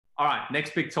All right,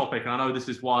 next big topic. I know this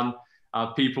is one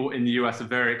people in the US are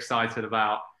very excited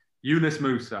about. Yunus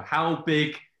Musah. How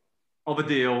big of a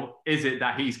deal is it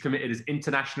that he's committed his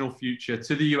international future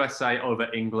to the USA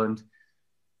over England?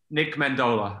 Nick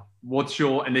Mendola, what's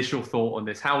your initial thought on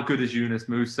this? How good is Yunus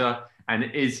Musah? And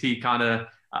is he kind of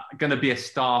going to be a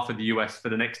star for the US for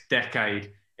the next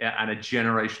decade and a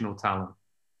generational talent?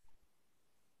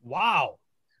 Wow.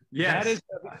 Yes.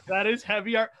 That is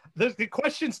heavy. The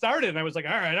question started and I was like,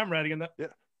 all right, I'm ready. And yeah.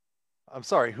 I'm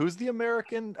sorry. Who's the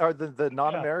American or the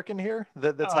non-American here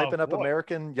that's hyping up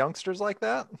American youngsters like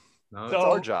that? No, it's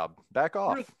our job. Back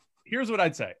off. Here's what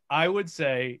I'd say. I would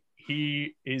say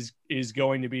he is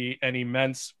going to be an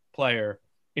immense player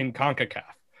in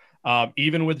CONCACAF,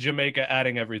 even with Jamaica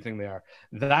adding everything they are.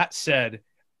 That said,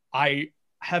 I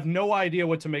have no idea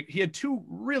what to make. He had two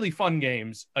really fun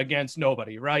games against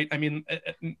nobody, right? I mean,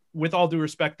 with all due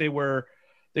respect, they were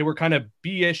kind of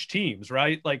B-ish teams,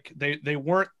 right? Like they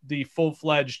weren't the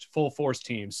full-fledged, full-force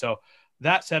teams. So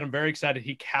that said, I'm very excited.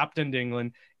 He captained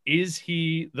England. Is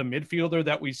he the midfielder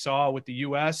that we saw with the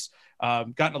U.S.?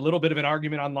 Gotten a little bit of an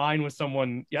argument online with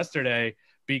someone yesterday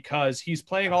because he's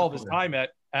playing all of his time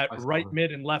at right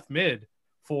mid and left mid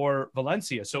for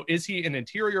Valencia. So is he an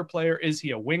interior player? Is he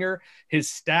a winger? His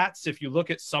stats, if you look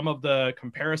at some of the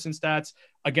comparison stats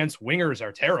against wingers,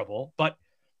 are terrible, but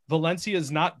Valencia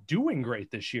is not doing great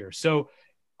this year. So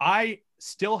I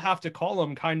still have to call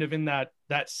him kind of in that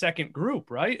second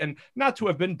group, right? And not to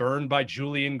have been burned by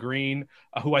Julian Green,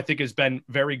 who I think has been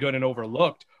very good and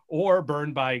overlooked, or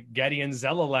burned by Gideon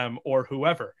Zelalem or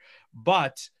whoever.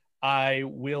 But I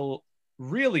will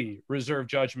really reserve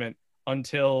judgment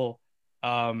until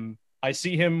I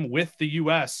see him with the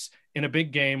U.S. in a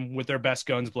big game with their best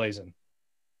guns blazing.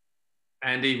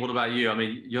 Andy, what about you? I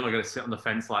mean, you're not going to sit on the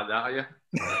fence like that, are you?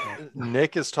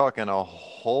 Nick is talking a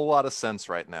whole lot of sense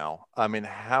right now. I mean,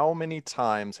 how many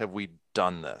times have we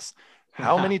done this?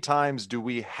 How many times do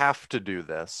we have to do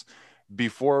this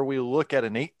before we look at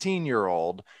an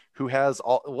 18-year-old who has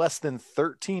less than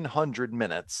 1,300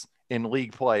 minutes in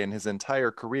league play in his entire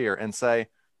career and say,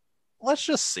 let's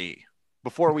just see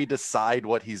before we decide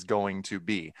what he's going to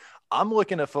be? I'm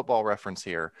looking at Football Reference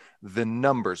here, the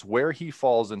numbers, where he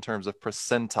falls in terms of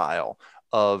percentile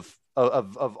of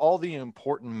all the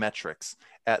important metrics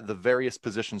at the various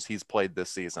positions he's played this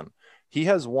season. He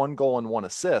has 1 goal and 1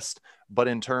 assist, but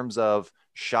in terms of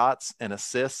shots and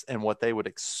assists and what they would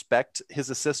expect his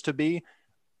assist to be,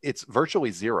 it's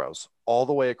virtually zeros all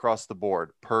the way across the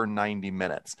board per 90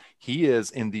 minutes. He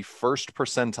is in the first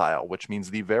percentile, which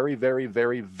means the very, very,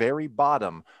 very, very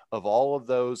bottom of all of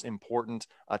those important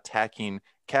attacking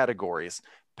categories.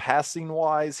 Passing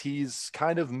wise, he's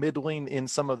kind of middling in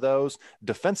some of those.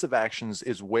 Defensive actions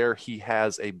is where he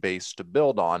has a base to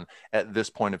build on at this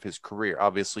point of his career.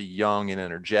 Obviously young and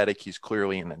energetic. He's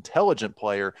clearly an intelligent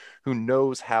player who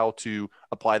knows how to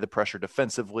apply the pressure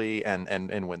defensively and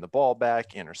win the ball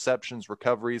back, interceptions,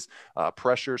 recoveries,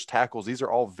 pressures, tackles. These are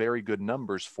all very good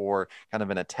numbers for kind of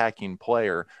an attacking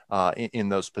player in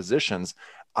those positions.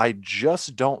 I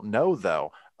just don't know,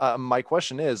 though. My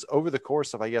question is, over the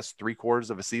course of, I guess,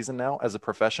 3/4 of a season now as a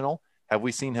professional, have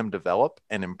we seen him develop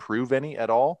and improve any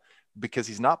at all? Because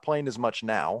he's not playing as much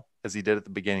now as he did at the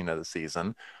beginning of the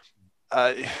season.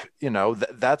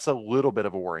 That's a little bit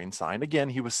of a worrying sign. Again,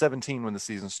 he was 17 when the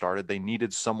season started. They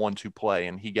needed someone to play,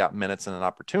 and he got minutes and an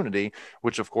opportunity,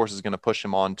 which, of course, is going to push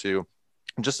him on to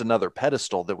just another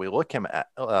pedestal that we look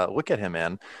at him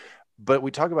in. But we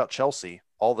talk about Chelsea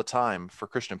all the time for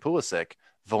Christian Pulisic.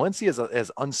 Valencia is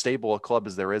as unstable a club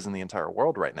as there is in the entire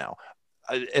world right now.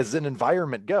 As an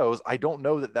environment goes, I don't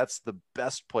know that that's the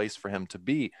best place for him to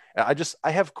be.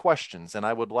 I have questions, and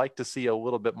I would like to see a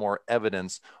little bit more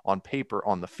evidence on paper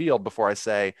on the field before I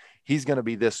say he's going to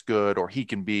be this good, or he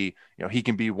can be a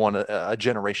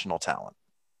generational talent.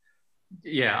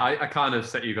 Yeah, I kind of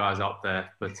set you guys up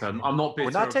there, but I'm not bitter.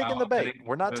 We're not taking the bait. Getting,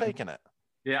 We're not taking it.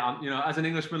 Yeah, as an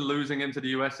Englishman losing him to the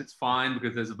US, it's fine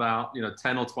because there's about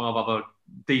 10 or 12 other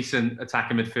decent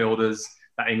attacking midfielders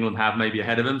that England have maybe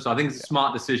ahead of him. So I think it's a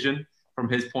smart decision from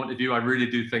his point of view. I really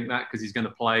do think that, because he's going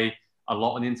to play a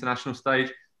lot on the international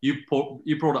stage. You brought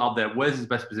it up there. Where's his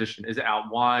best position? Is it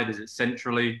out wide? Is it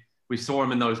centrally? We saw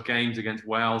him in those games against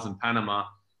Wales and Panama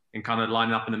and kind of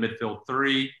lining up in the midfield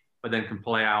 3, but then can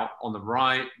play out on the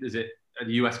right. Is it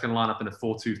the US can line up in a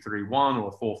 4-2-3-1 or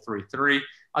a 4-3-3?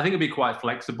 I think it'd be quite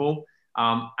flexible.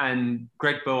 And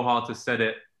Greg Berhalter said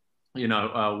it,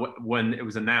 when it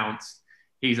was announced.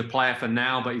 He's a player for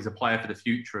now, but he's a player for the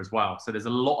future as well. So there's a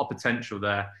lot of potential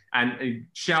there. And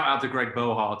shout out to Greg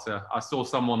Berhalter. I saw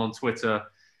someone on Twitter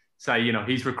say,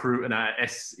 he's recruiting at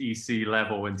SEC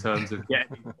level in terms of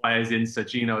getting players in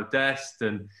Sergino Dest,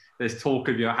 and there's talk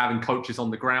of having coaches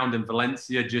on the ground in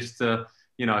Valencia just to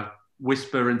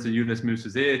whisper into Yunus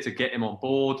Musah's ear to get him on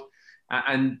board.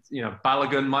 And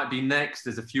Balogun might be next.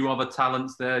 There's a few other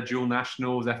talents there, dual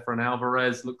nationals. Efrain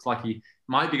Alvarez looks like he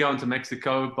might be going to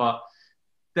Mexico, but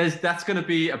that's going to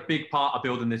be a big part of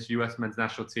building this US men's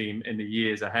national team in the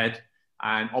years ahead.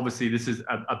 And obviously, this is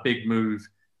a big move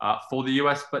for the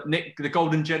US. But Nick, the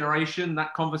golden generation,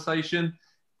 that conversation,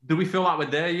 do we feel like we're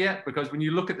there yet? Because when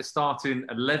you look at the starting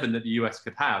 11 that the US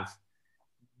could have,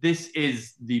 this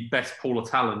is the best pool of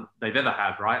talent they've ever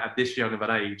had, right? At this young of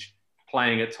an age,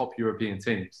 playing at top European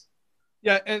teams.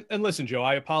 Yeah, and listen, Joe,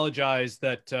 I apologize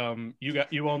that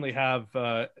you only have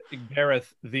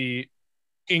Gareth, the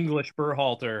English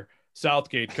Berhalter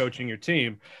Southgate, coaching your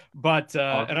team, but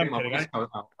and I'm kidding. I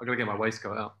gotta get my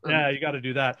waistcoat out. Yeah, you got to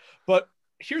do that. But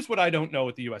here's what I don't know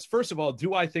with the U.S. First of all,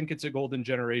 do I think it's a golden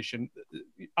generation?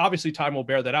 Obviously, time will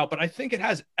bear that out, but I think it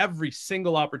has every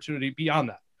single opportunity beyond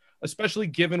that, especially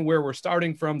given where we're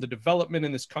starting from. The development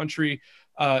in this country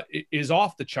is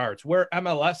off the charts. Where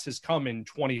MLS has come in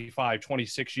 25,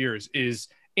 26 years is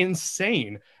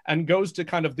insane, and goes to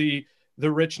kind of the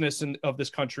richness of this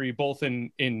country, both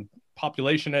in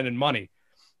population and in money.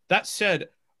 That said,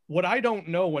 what I don't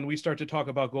know when we start to talk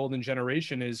about golden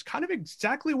generation is kind of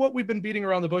exactly what we've been beating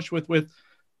around the bush with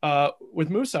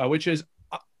Musah, which is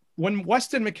when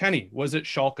Weston McKennie was at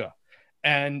Schalke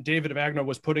and David Wagner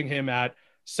was putting him at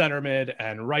center mid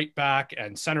and right back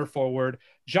and center forward.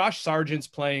 Josh Sargent's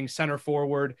playing center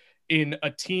forward in a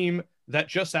team that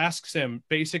just asks him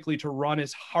basically to run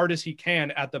as hard as he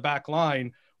can at the back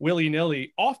line,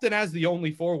 willy-nilly, often as the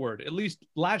only forward, at least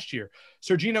last year.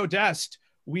 Sergino Dest,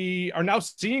 we are now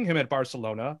seeing him at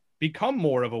Barcelona become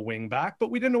more of a wing back,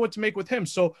 but we didn't know what to make with him.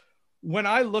 So when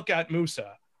I look at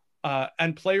Musah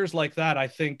and players like that, I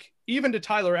think even to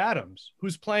Tyler Adams,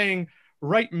 who's playing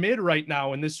right mid right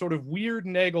now in this sort of weird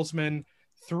Nagelsmann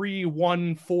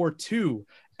 3-1-4-2.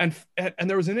 And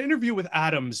there was an interview with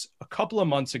Adams a couple of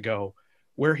months ago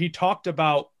where he talked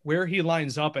about where he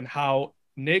lines up and how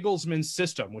Nagelsmann's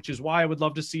system, which is why I would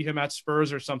love to see him at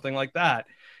Spurs or something like that,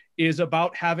 is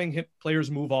about having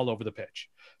players move all over the pitch.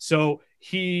 So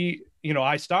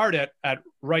I start at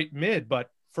right mid, but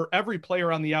for every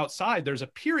player on the outside, there's a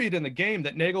period in the game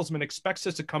that Nagelsmann expects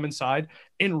us to come inside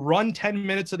and run 10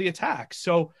 minutes of the attack.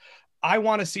 So I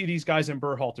want to see these guys in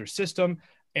Berhalter's system,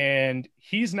 and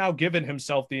he's now given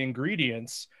himself the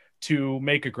ingredients to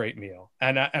make a great meal.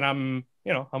 And I'm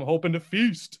hoping to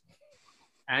feast.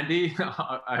 Andy,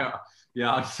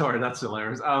 yeah, I'm sorry, that's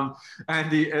hilarious.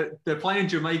 Andy, they're playing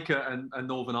Jamaica and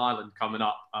Northern Ireland coming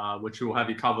up, which we'll have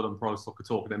you covered on Pro Soccer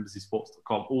Talk at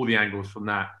NBCSports.com, all the angles from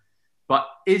that. But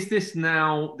is this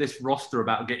roster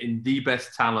about getting the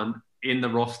best talent in the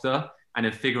roster and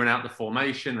then figuring out the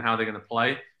formation and how they're going to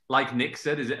play? Like Nick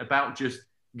said, is it about just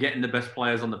getting the best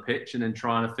players on the pitch and then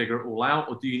trying to figure it all out?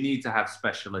 Or do you need to have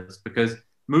specialists? Because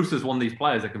Musah's one of these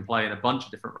players that can play in a bunch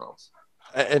of different roles.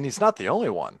 And he's not the only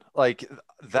one. Like,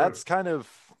 that's kind of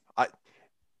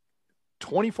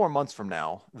 24 months from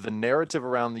now, the narrative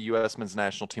around the U.S. men's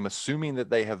national team, assuming that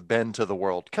they have been to the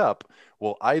World Cup,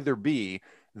 will either be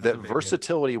that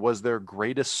versatility was their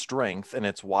greatest strength, and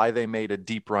it's why they made a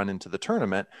deep run into the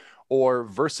tournament, or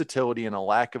versatility and a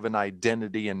lack of an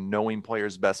identity and knowing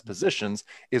players' best positions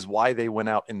is why they went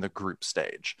out in the group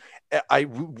stage.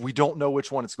 We don't know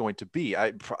which one it's going to be.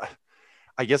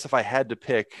 I guess if I had to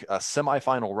pick a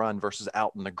semifinal run versus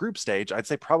out in the group stage, I'd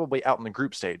say probably out in the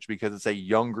group stage, because it's a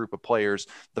young group of players,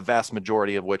 the vast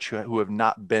majority of which who have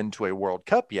not been to a World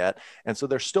Cup yet. And so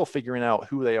they're still figuring out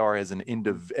who they are as an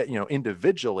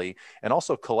individually and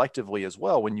also collectively as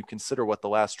well. When you consider what the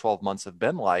last 12 months have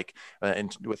been like,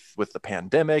 and with the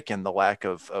pandemic and the lack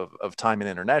of time in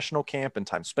international camp and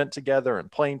time spent together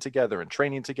and playing together and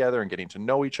training together and getting to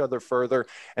know each other further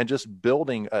and just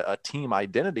building a team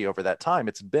identity over that time.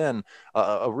 It's been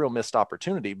a real missed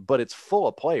opportunity, but it's full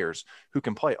of players who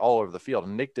can play all over the field.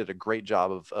 And Nick did a great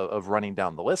job of running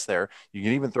down the list there. You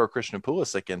can even throw Christian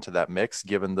Pulisic into that mix,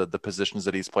 given the positions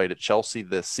that he's played at Chelsea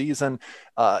this season.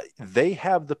 They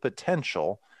have the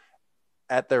potential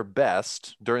at their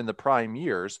best during the prime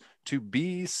years to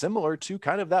be similar to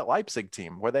kind of that Leipzig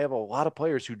team, where they have a lot of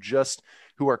players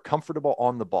who are comfortable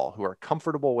on the ball, who are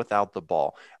comfortable without the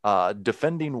ball,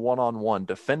 defending one-on-one,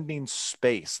 defending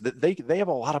space. They have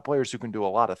a lot of players who can do a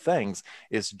lot of things.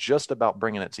 It's just about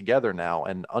bringing it together now.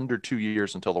 And under 2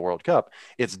 years until the World Cup,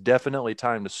 it's definitely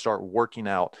time to start working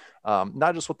out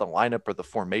not just what the lineup or the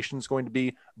formation is going to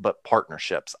be, but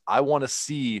partnerships. I want to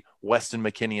see Weston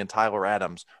McKennie and Tyler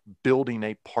Adams building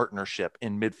a partnership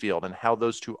in midfield, and how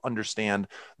those two understand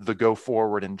the go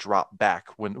forward and drop back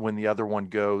when the other one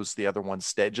goes, the other one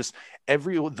stay. Just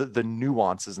the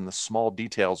nuances and the small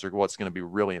details are what's going to be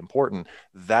really important.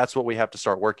 That's what we have to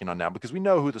start working on now, because we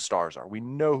know who the stars are. We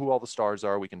know who all the stars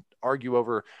are. We can argue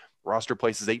over roster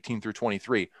places 18 through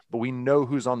 23, but we know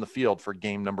who's on the field for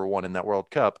game number 1 in that World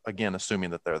Cup, again,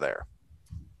 assuming that they're there.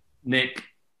 Nick,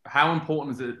 how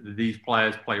important is it that these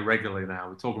players play regularly now?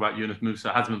 We talk about Yunus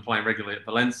Musah, hasn't been playing regularly at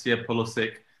Valencia.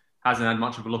 Pulisic hasn't had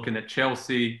much of a look in at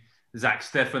Chelsea. Zach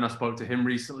Steffen, I spoke to him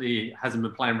recently, hasn't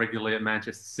been playing regularly at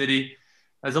Manchester City.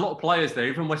 There's a lot of players there,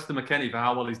 even Weston McKennie, for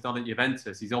how well he's done at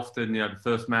Juventus. He's often, the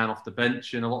first man off the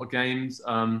bench in a lot of games.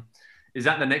 Is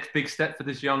that the next big step for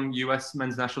this young US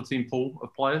men's national team pool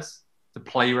of players to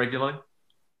play regularly?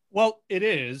 Well, it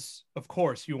is. Of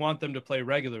course, you want them to play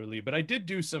regularly. But I did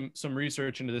do some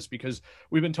research into this, because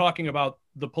we've been talking about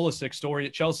the Pulisic story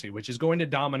at Chelsea, which is going to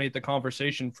dominate the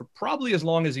conversation for probably as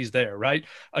long as he's there, right?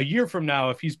 A year from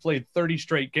now, if he's played 30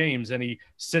 straight games and he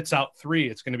sits out 3,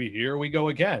 it's going to be, here we go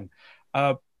again.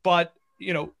 But,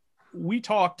 we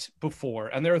talked before,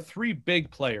 and there are 3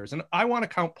 big players. And I want to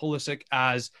count Pulisic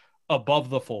as above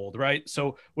the fold, right?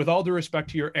 So with all due respect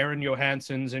to your Aaron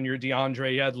Johanssons and your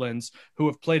DeAndre Yedlins, who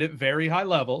have played at very high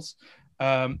levels,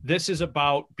 this is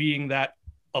about being that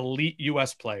elite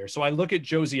U.S. player. So I look at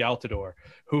Josie Altidore,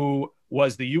 who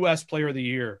was the U.S. Player of the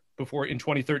Year before in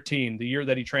 2013, the year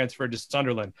that he transferred to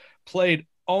Sunderland, played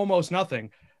almost nothing.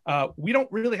 We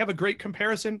don't really have a great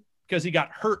comparison because he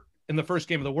got hurt in the first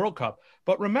game of the World Cup.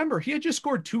 But remember, he had just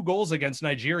scored 2 goals against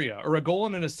Nigeria, or a goal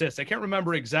and an assist. I can't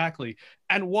remember exactly.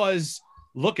 And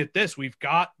look at this. We've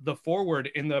got the forward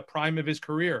in the prime of his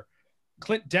career.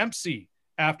 Clint Dempsey,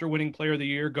 after winning Player of the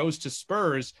Year, goes to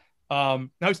Spurs. Now,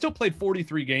 he still played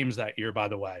 43 games that year, by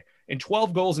the way. And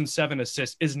 12 goals and 7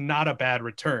 assists is not a bad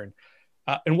return.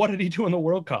 And what did he do in the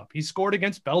World Cup? He scored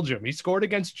against Belgium. He scored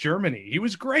against Germany. He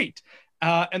was great.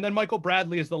 And then Michael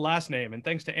Bradley is the last name. And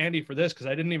thanks to Andy for this, because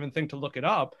I didn't even think to look it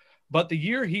up. But the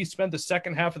year he spent the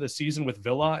second half of the season with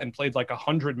Villa and played like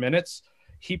 100 minutes,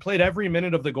 he played every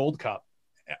minute of the Gold Cup,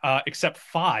 except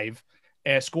 5,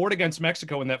 scored against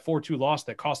Mexico in that 4-2 loss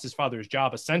that cost his father his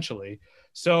job, essentially.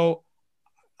 So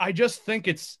I just think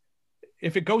if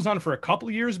it goes on for a couple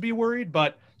of years, be worried.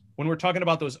 But when we're talking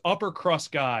about those upper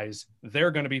crust guys,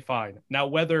 they're going to be fine. Now,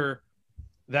 whether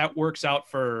that works out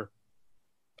for,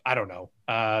 I don't know,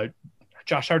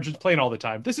 Josh Sargent's playing all the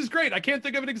time. This is great. I can't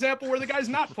think of an example where the guy's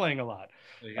not playing a lot.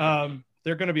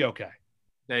 They're going to be okay.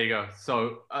 There you go.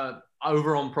 So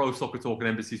over on Pro Soccer Talk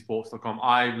and NBCSports.com,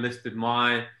 I listed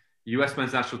my US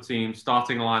men's national team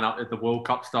starting lineup if the World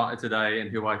Cup started today,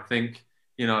 and who I think,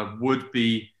 would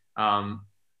be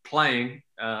playing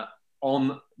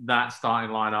on that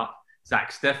starting lineup.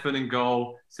 Zach Steffen in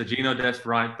goal, Sergiño Dest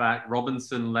right back,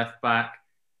 Robinson left back,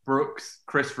 Brooks,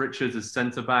 Chris Richards as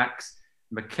centre backs,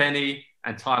 McKennie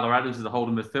and Tyler Adams as the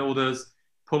holding midfielders,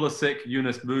 Pulisic,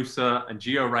 Yunus Musah, and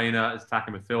Gio Reyna as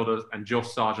attacking midfielders, and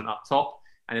Josh Sargent up top.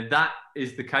 And if that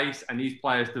is the case, and these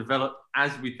players develop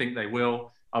as we think they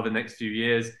will over the next few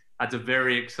years, that's a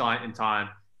very exciting time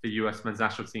for US men's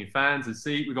national team fans. And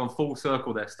see, we've gone full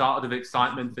circle there. Started of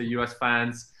excitement for US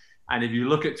fans. And if you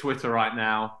look at Twitter right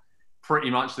now, pretty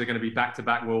much they're going to be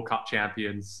back-to-back World Cup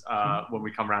champions when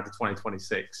we come around to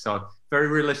 2026. So very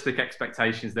realistic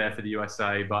expectations there for the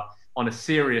USA. But on a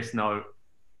serious note,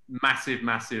 massive,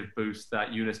 massive boost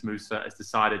that Yunus Musah has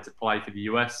decided to play for the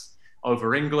US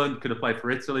over England. Could have played for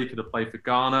Italy, could have played for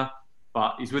Ghana.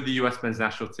 But he's with the US men's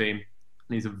national team.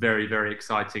 And he's a very, very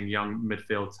exciting young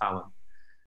midfield talent.